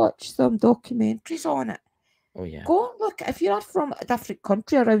 go watch some documentaries on it. Oh yeah. Go look, if you're from a different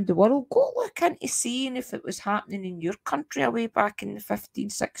country around the world, go look into seeing if it was happening in your country away back in the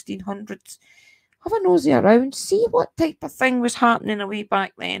 1600s. Have a nosy around, see what type of thing was happening away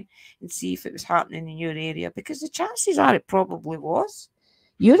back then, and see if it was happening in your area, because the chances are it probably was.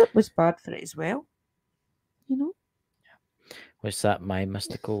 Europe was bad for it as well. You know? What's that? My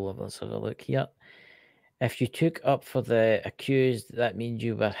mystical. Let's have a look here. If you took up for the accused, that means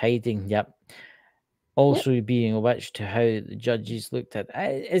you were hiding. Yep. Also being a witch to how the judges looked at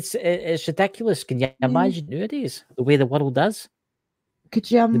it. It's ridiculous. Can you imagine nowadays the way the world is?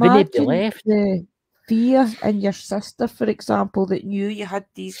 Could you imagine the fear in your sister, for example, that knew you had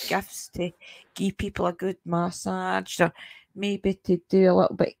these gifts to give people a good massage or maybe to do a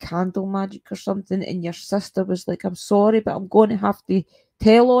little bit of candle magic or something, and your sister was like, I'm sorry, but I'm going to have to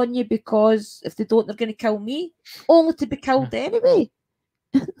tell on you because if they don't, they're going to kill me, only to be killed anyway.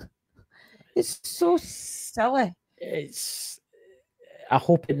 It's so silly. I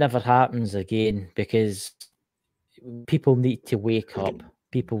hope it never happens again because people need to wake up.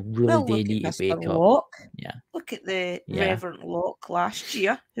 People really do need to wake Locke. up. Yeah. Look at the Reverend Locke last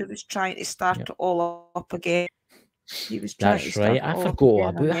year, who was trying to start it all up again. He was trying to start it I all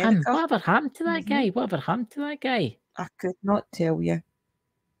forgot up about him. Whatever happened to that guy? Whatever happened to that guy? I could not tell you.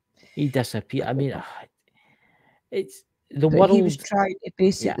 He disappeared. I mean, it's the world. He was trying to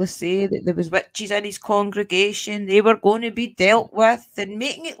basically say that there was witches in his congregation. They were going to be dealt with, and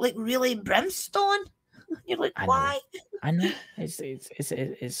making it like really brimstone. You're like, why? I know.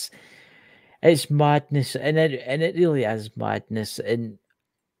 It's madness, and it really is madness. And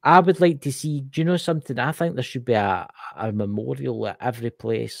I would like to see. Do you know something? I think there should be a memorial at every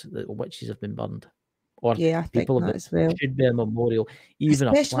place that witches have been burned. Or I think that as well. Should be a memorial, even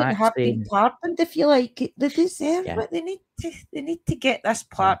especially a plaque have been pardoned. If you like it, they deserve it. They need to get this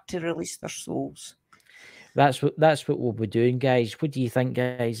part to release their souls. That's what we'll be doing, guys. What do you think,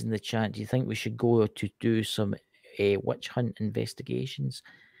 guys, in the chat? Do you think we should go to do some witch hunt investigations?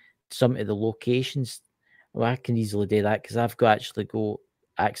 Some of the locations. Well, I can easily do that because I've got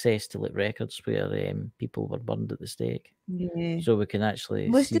access to like records where people were burned at the stake. Yeah. So we can actually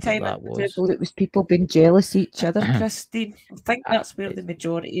most see of the time what that was. It was people being jealous of each other, Christine. I think that's where the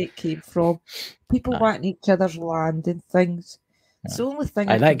majority it came from. People wanting each other's land and things. It's the only thing.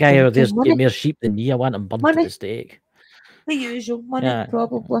 That guy out there's get more sheep than me. I want him burnt at the stake. The usual money,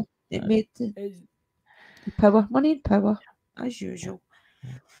 probably. It made the power, money and power, as usual.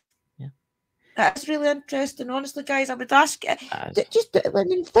 That's really interesting. Honestly, guys, I would ask you, just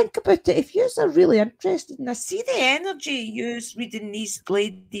when you think about it, if you are really interested in this, see the energy you use reading these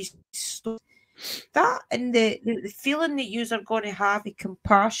ladies' stories, that and the feeling that you are going to have a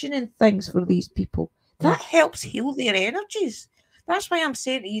compassion and things for these people, that helps heal their energies. That's why I'm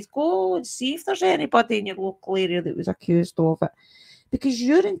saying to you, go and see if there's anybody in your local area that was accused of it, because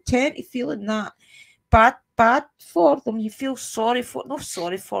your intent of feeling that bad for them, you feel sorry for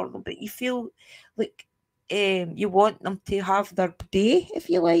them, but you feel like you want them to have their day, if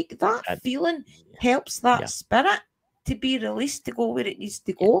you like. That feeling helps that spirit to be released, to go where it needs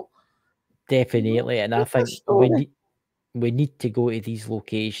to go. Definitely, and I think we need to go to these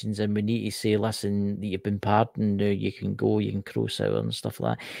locations and we need to say, listen, you've been pardoned, now you can go, you can cross out and stuff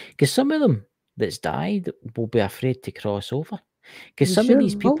like that. Because some of them that's died will be afraid to cross over. Because some of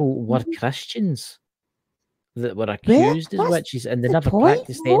these people were Christians that were accused as witches, and they never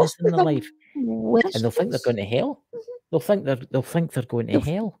practiced anything in their life, and they'll think they're going to hell. They'll think they're going to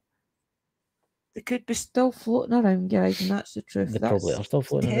hell. They could be still floating around, guys, and that's the truth. They probably are still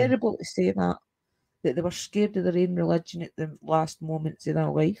floating around. Terrible to say that they were scared of their own religion at the last moments of their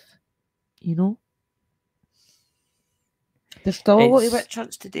life. You know? There's still a lot of witch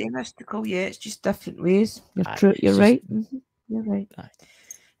hunts today, Mystical. Yeah, it's just different ways. You're true. You're right. You're right.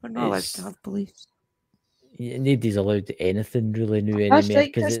 We're not allowed to have beliefs. Nobody's allowed to anything really new That's anymore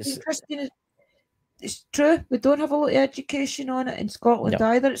right, because Christine. It's true. We don't have a lot of education on it in Scotland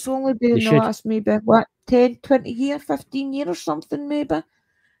either. It's only been in the last maybe 10, 20 years, 15 years or something maybe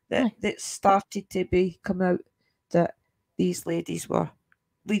that started to come out that these ladies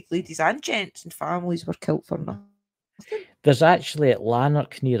and gents and families were killed for nothing. There's actually at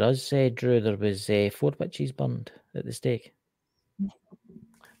Lanark near us, Drew, there was 4 witches burned at the stake.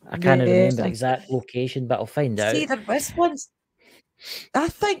 I can't remember the exact location, but I'll find out. See, there was ones. I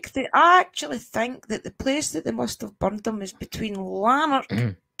actually think that the place that they must have burned them is between Lanark,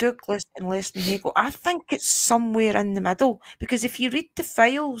 Douglas, and Leslie-Hago. I think it's somewhere in the middle, because if you read the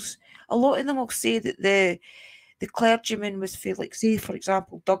files, a lot of them will say that the clergyman was for, like, say, for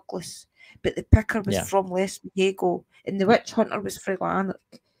example, Douglas, but the picker was from Leslie-Hago, and the witch hunter was for Lanark.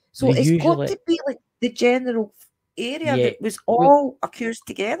 So it's got to be like the general area that was all accused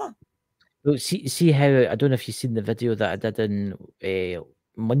together. Well, see how, I don't know if you've seen the video that I did in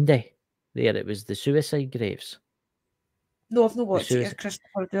Monday. There, it was the suicide graves. No, I've not watched it,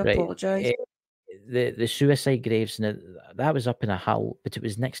 Christopher. I do apologise. The suicide graves, and that was up in a hill, but it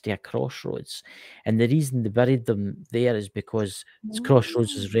was next to a crossroads. And the reason they buried them there is because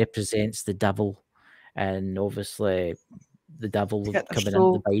crossroads represents the devil, and obviously the devil coming into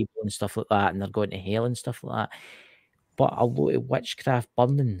the Bible and stuff like that, and they're going to hell and stuff like that. But a lot of witchcraft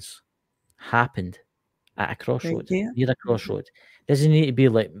burnings happened at a crossroad, near a crossroad. Doesn't need to be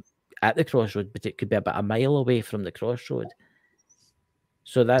like at the crossroad, but it could be about a mile away from the crossroad.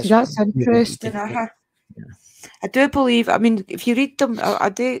 So that's interesting. I do believe. I mean, if you read them, I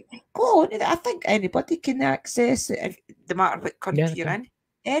do go on. I think anybody can access it, no matter what country you're in.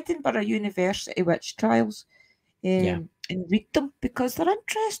 Edinburgh University witch trials, and read them because they're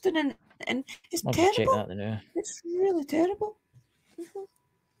interesting and it's terrible. It's really terrible.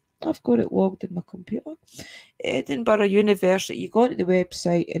 I've got it logged in my computer. Edinburgh University. You go to the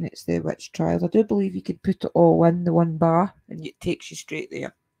website and it's the witch trials. I do believe you can put it all in the one bar and it takes you straight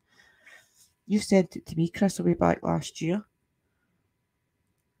there. You sent it to me, Chris, way back last year.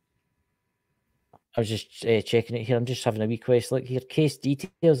 I was just checking it here. I'm just having a wee quest look here. Case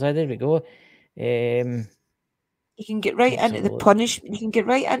details. There we go. You can get right into the punishment. You can get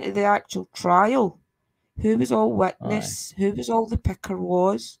right into the actual trial. Who was all witness? Who was all the picker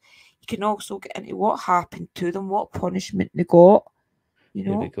was? You can also get into what happened to them, what punishment they got. You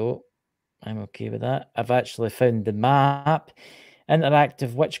know. There we go. I'm okay with that. I've actually found the map.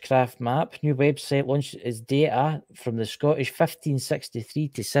 Interactive witchcraft map. New website launched is data from the Scottish 1563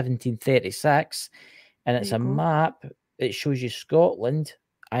 to 1736. And it's a map. It shows you Scotland.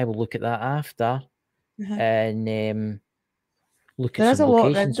 I will look at that after. And look at There is a lot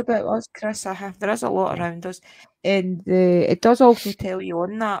locations. around about us, Chris. There is a lot around us. And it does also tell you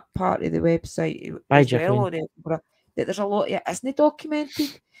on that part of the website as well, that there's a lot that isn't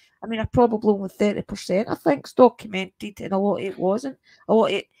documented. I mean, probably only 30%, I think, is documented, and a lot of it wasn't. A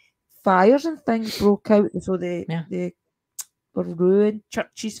lot of fires and things broke out, so they were ruined,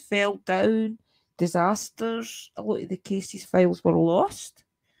 churches fell down, disasters. A lot of the cases files were lost.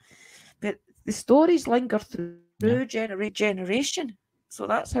 But the stories linger through generation. So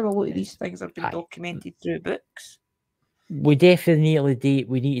that's how a lot of these things have been documented through books. We definitely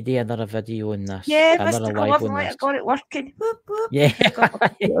we need to do another video on this. Yeah, Mr. Lovely, I got it working. Whoop, whoop. Yeah.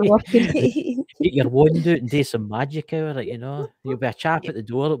 Working. Get your wand out and do some magic out of it, you know. You'll be a chap at the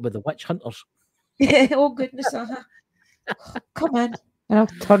door with the witch hunters. Oh, goodness. Come in and I'll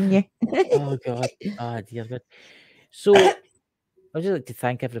turn you. Oh, God. Oh, dear God. So, I'd just like to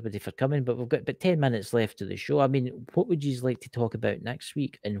thank everybody for coming, but we've got about 10 minutes left of the show. I mean, what would you like to talk about next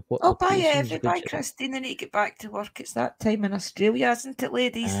week? And what? Oh, bye, everybody. Christine, I need to get back to work. It's that time in Australia, isn't it,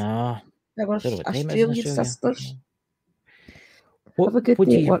 ladies? Our Australian sisters. Have a good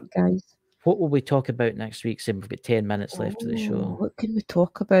day at work, guys. What will we talk about next week? Saying we've got 10 minutes left of the show. What can we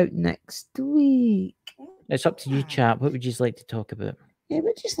talk about next week? It's up to you, chap. What would you like to talk about? Yeah,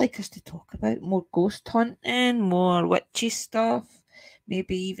 would you just like us to talk about more ghost hunting, more witchy stuff?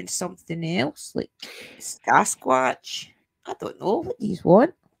 Maybe even something else like Sasquatch. I don't know. What do you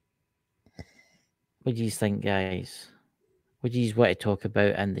want? What do you think, guys? What do you want to talk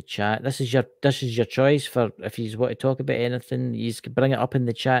about in the chat? This is your choice for if you want to talk about anything. You can bring it up in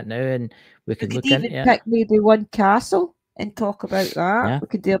the chat now, and we can look into it. Pick maybe one castle and talk about that. Yeah. We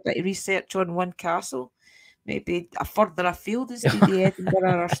could do a bit of research on one castle, maybe a further afield instead of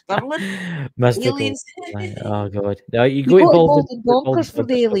Edinburgh or Stirling. Mystical. Aliens. Oh god. No, you We go to go to Bolden Bolden Bonkers for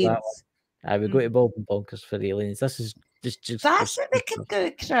the Bonkers for that one. aliens. We go to Bolden Bonkers for the aliens. This is just That's what we could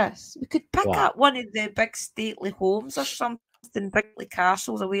do, Chris. We could pick What? up one of the big stately homes or something, big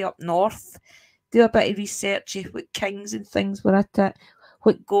castles away up north. Do a bit of research of what kings and things were at it,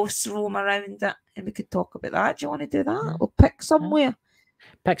 what ghosts roam around it, and we could talk about that. Do you want to do that? Or pick somewhere?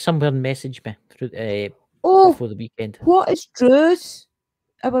 Pick somewhere and message me through before the weekend. What is Drew's?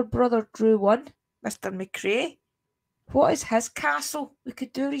 Our brother Drew one, Mr. McRae. What is his castle? We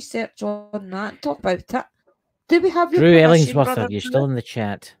could do research on that and talk about it. Do we have your Drew permission, Ellingsworth? brother Are you Drew? still in the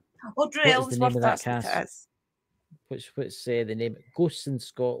chat? Oh, Drew What is the name Ellingsworth, of that that's what castle? it is. What's the name? Ghosts in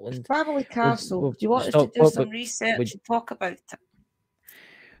Scotland. Family Castle. we'll Do you want us to stop- do what- some research and talk about it?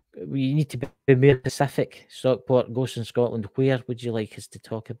 We need to be more specific. Stockport, Ghosts in Scotland. Where would you like us to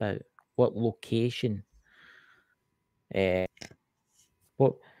talk about? What location?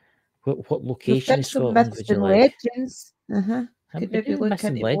 What We'll location in fix some Scotland myths would you and like? legends. We Could could maybe do look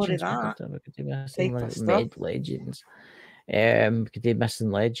missing into more of legends. that. We could do type of stuff. legends. We could do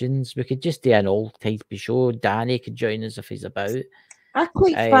missing legends. We could just do an old type of show. Danny could join us if he's about. I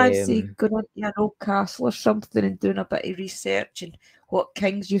quite fancy Um, going into an old castle or something and doing a bit of research and what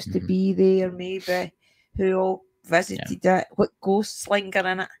kings used to Mhm. be there, maybe who all visited it, what ghosts linger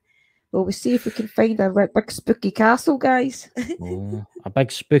in it. Well, we'll see if we can find a big spooky castle, guys. Oh, a big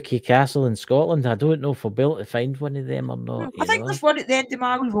spooky castle in Scotland. I don't know if we'll be able to find one of them or not. I think there's one at the end of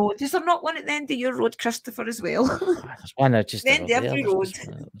my road. Is there not one at the end of your road, Christopher, as well? There's one just The end over of there. every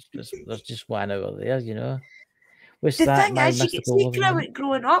There's just one over there, you know. What's The that? thing My is, you get mystical taken loving out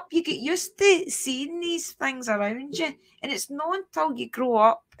growing up. You get used to seeing these things around you, and it's not until you grow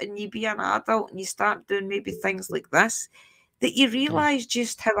up and you be an adult and you start doing maybe things like this that you realise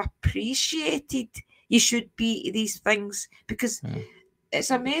just how appreciated you should be to these things, because it's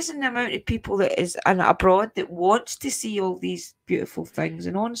amazing the amount of people that is abroad that wants to see all these beautiful things.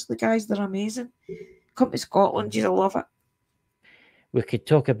 And honestly, guys, they're amazing. Come to Scotland, you'll love it. We could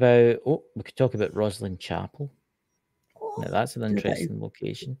talk about Roslyn Chapel. Now that's an interesting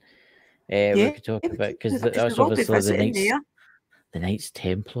location. We could talk about, because that's obviously the Knights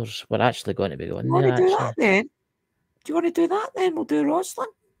Templars. We're actually going to be going there. Do that then? Do you want to do that then? We'll do Roslyn.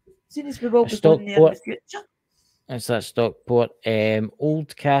 Seeing as we will be going there in the future. It's that Stockport.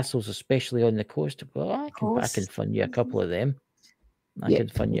 Old castles, especially on the coast. Well, I can fund you a couple of them. I can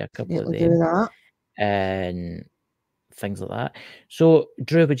fund you a couple of them. Do that. And things like that. So,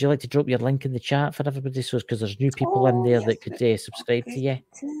 Drew, would you like to drop your link in the chat for everybody? So, because there's new people in there that could subscribe to you.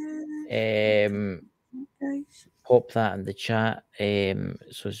 Pop that in the chat,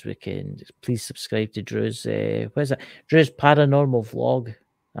 so as we can please subscribe to Drew's. What is it? Drew's Paranormal Vlog.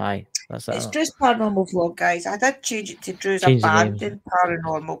 Aye, that's it. It's Drew's Paranormal Vlog, guys. I did change it to Drew's Abandoned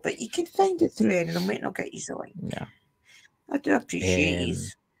Paranormal, but you can find it through any of them. Might not get easily. Yeah, I do appreciate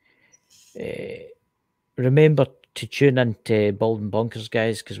it. Remember to tune in to Bolden Bonkers,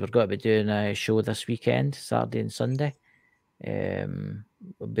 guys, because we're going to be doing a show this weekend, Saturday and Sunday.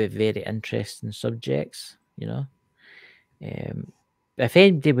 Will be very interesting subjects, you know. If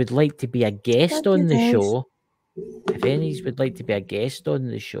anybody would like to be a guest on the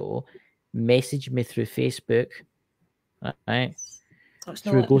show, message me through Facebook, right?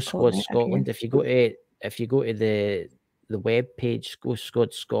 Through Ghost Squad Scotland. If you go to the web page, Ghost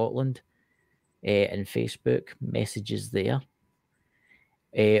Squad Scotland, and Facebook, messages there,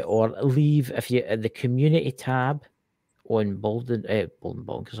 or leave if you at the community tab on Bolden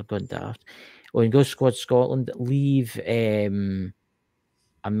Bonkers. I'm going daft. On Ghost Squad Scotland, leave a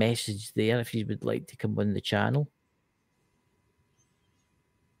message there if you would like to come on the channel.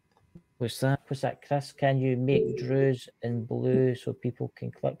 What's that, Chris? Can you make Drew's in blue so people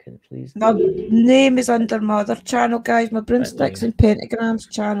can click it, please? My name is under my other channel, guys. My Broomsticks and Pentagrams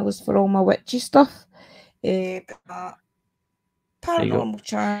channel is for all my witchy stuff. My paranormal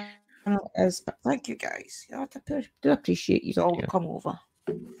channel is. Thank you, guys. I do appreciate you all come over.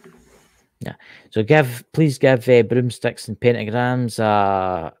 Yeah. So please give Broomsticks and Pentagrams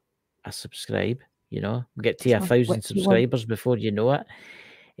a subscribe. You know, get to 1,000 subscribers before you know it.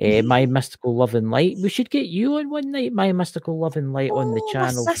 My Mystical Love and Light. We should get you on one night. My Mystical Love and Light on the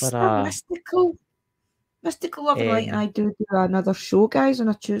channel for Mystical Love and Light. And I do another show, guys, on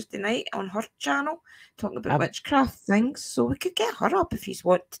a Tuesday night on her channel, talking about witchcraft things. So we could get her up if you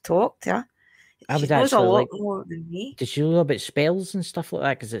want to talk to her. She knows a lot more than me. Does she know about spells and stuff like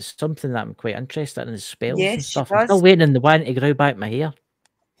that? Because it's something that I'm quite interested in, is spells and stuff. I'm still waiting on the one to grow back my hair.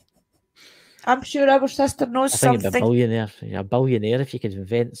 I'm sure our sister knows I think you'd be a something. billionaire. You're a billionaire if you could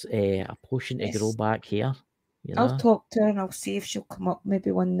invent a potion to grow Yes. back here. You I'll know? talk to her and I'll see if she'll come up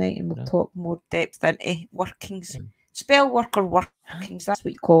maybe one night and we'll Yeah. talk more depth into workings. Mm. Spell work or workings, that's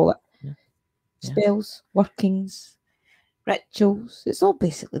what you call it. Yeah. Yeah. Spells, workings, rituals. It's all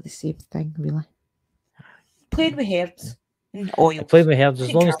basically the same thing, really. Playing with herbs and oils. Play with herbs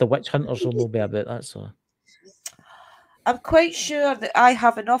as long as the witch hunters will know be about that. So I'm quite sure that I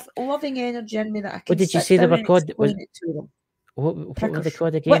have enough loving energy in me that I can what did you sit say they down were and called? explain it to them. What were they Prickers.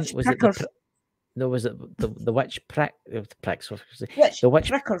 called again? Witch Was it prickers. no? Was it the witch prick? The pricks. What was it? Witch The witch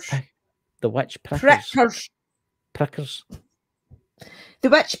prickers. The witch prickers. Prickers. Prickers. The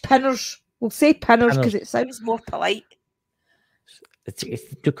witch pinners. We'll say pinners because Pinners. it sounds more polite.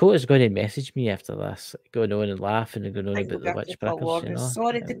 Dakota's going to message me after this, going on and laughing and going on Like about the the witch prickers. Lord. You know?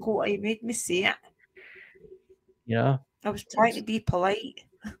 Sorry, Dakota, you made me say it. You know? I was trying to be polite.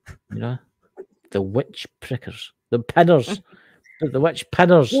 You know? The witch prickers. The pinners. The witch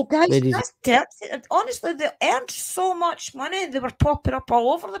pinners. Well, guys, ladies. that's dirty. Honestly, they earned so much money. They were popping up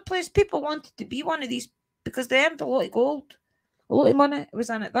all over the place. People wanted to be one of these because they earned a lot of gold. A lot of money was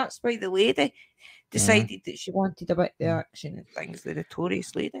in it. That's why the lady decided that she wanted a bit of the action and things. The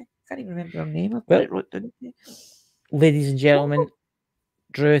notorious lady. I can't even remember her name. I've got it wrote down. Ladies and gentlemen,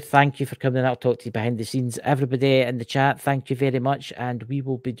 Drew, thank you for coming in. I'll talk to you behind the scenes. Everybody in the chat, thank you very much. And we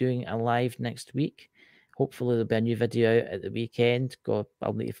will be doing a live next week. Hopefully there'll be a new video out at the weekend. God,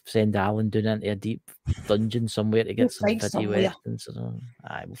 I'll need to send Alan down into a deep dungeon somewhere to get some video evidence.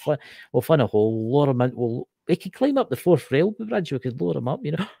 We'll find a whole lot of we could climb up the 4th railway bridge. We could lower him up,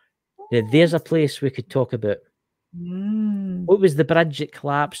 you know. Yeah, there's a place we could talk about. What was the bridge that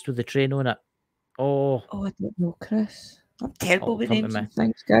collapsed with the train on it? Oh, I don't know, Chris. I'm terrible with come to names me. and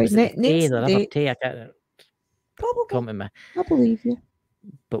things, guys. Was it the Names Tay, the and River dates. Tay? I can't. Probably. Come to me. I believe you.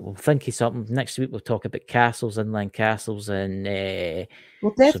 But we'll think of something. Next week we'll talk about castles, inland castles, and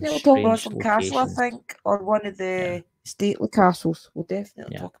we'll definitely talk about some strange castle, I locations. think, or one of the stately castles. We'll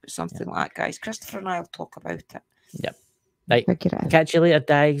definitely Yeah. talk about something like that, guys. Christopher and I will talk about it. Yep. Right. Figure it out. Catch you later,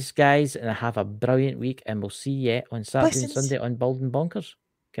 guys, and have a brilliant week. And we'll see you on Saturday and Blessings. Sunday on Bald and Bonkers.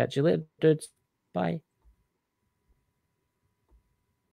 Catch you later, dudes. Bye.